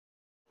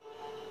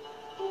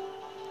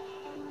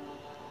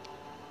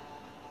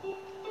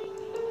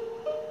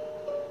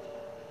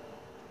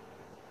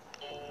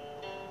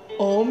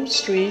Om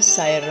Sri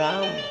Sai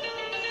Ram.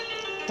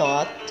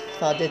 Thought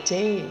for the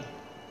day.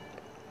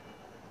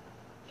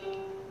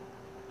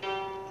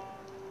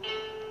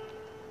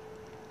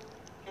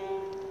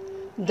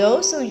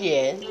 Those who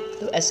yearn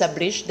to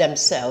establish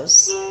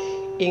themselves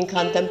in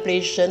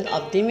contemplation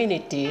of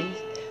divinity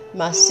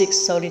must seek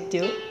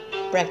solitude,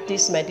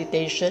 practice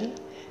meditation,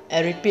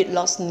 and repeat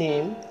Lord's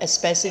name at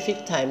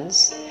specific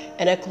times,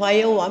 and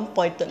acquire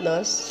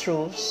one-pointedness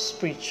through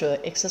spiritual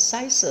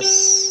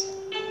exercises.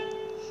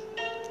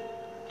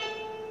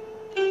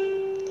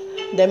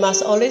 They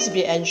must always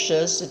be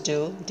anxious to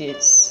do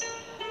deeds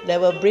that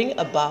will bring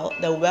about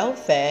the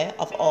welfare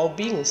of all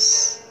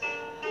beings.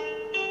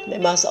 They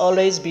must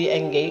always be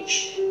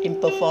engaged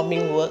in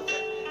performing work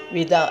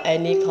without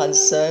any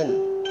concern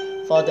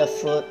for the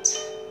fruit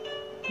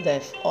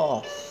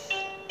thereof.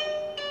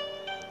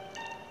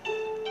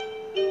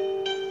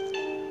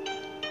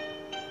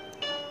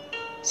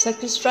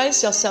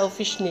 Sacrifice your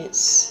selfish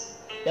needs.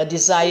 Your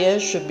desire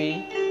should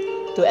be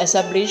to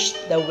establish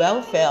the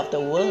welfare of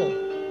the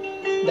world,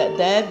 that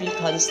there be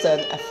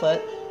constant effort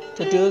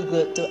to do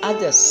good to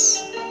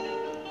others.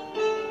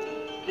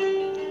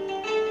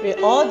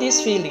 With all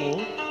this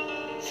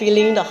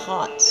filling the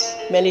heart,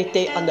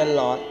 meditate on the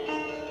Lord.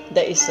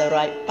 That is the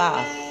right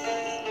path.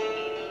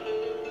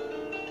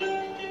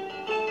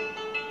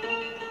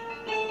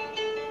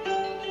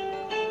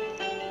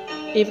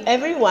 If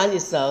everyone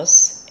is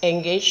thus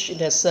engaged in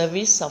the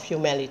service of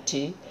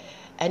humanity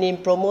and in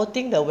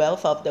promoting the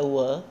welfare of the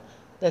world,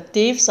 the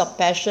thieves of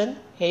passion,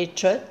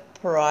 hatred,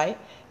 pride,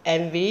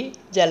 envy,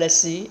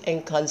 jealousy,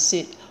 and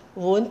conceit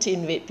won't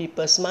invade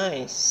people's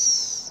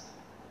minds.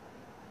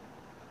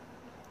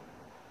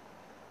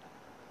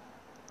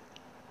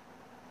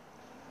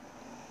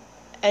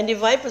 And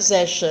divine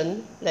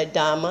possession like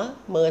Dharma,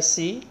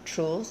 mercy,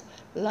 truth,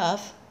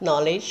 love,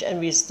 knowledge,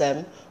 and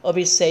wisdom will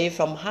be saved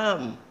from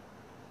harm.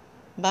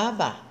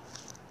 Baba.